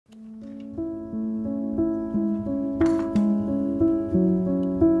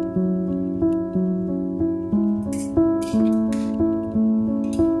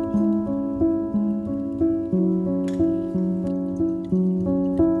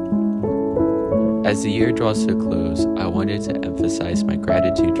As the year draws to a close, I wanted to emphasize my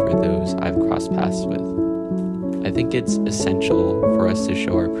gratitude for those I've crossed paths with. I think it's essential for us to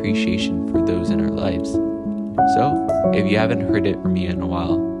show our appreciation for those in our lives. So, if you haven't heard it from me in a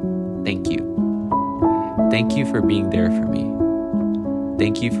while, thank you. Thank you for being there for me.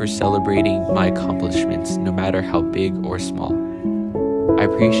 Thank you for celebrating my accomplishments, no matter how big or small. I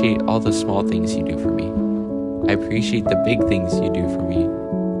appreciate all the small things you do for me. I appreciate the big things you do for me.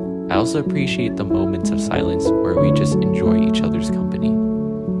 I also appreciate the moments of silence where we just enjoy each other's company.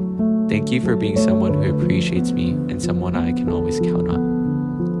 Thank you for being someone who appreciates me and someone I can always count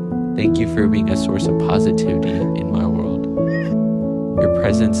on. Thank you for being a source of positivity in my world. Your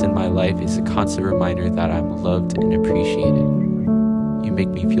presence in my life is a constant reminder that I'm loved and appreciated. You make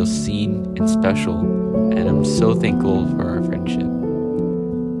me feel seen and special, and I'm so thankful for our friendship.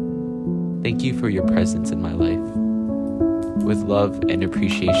 Thank you for your presence in my life. With love and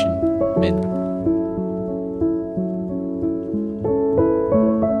appreciation, Minh.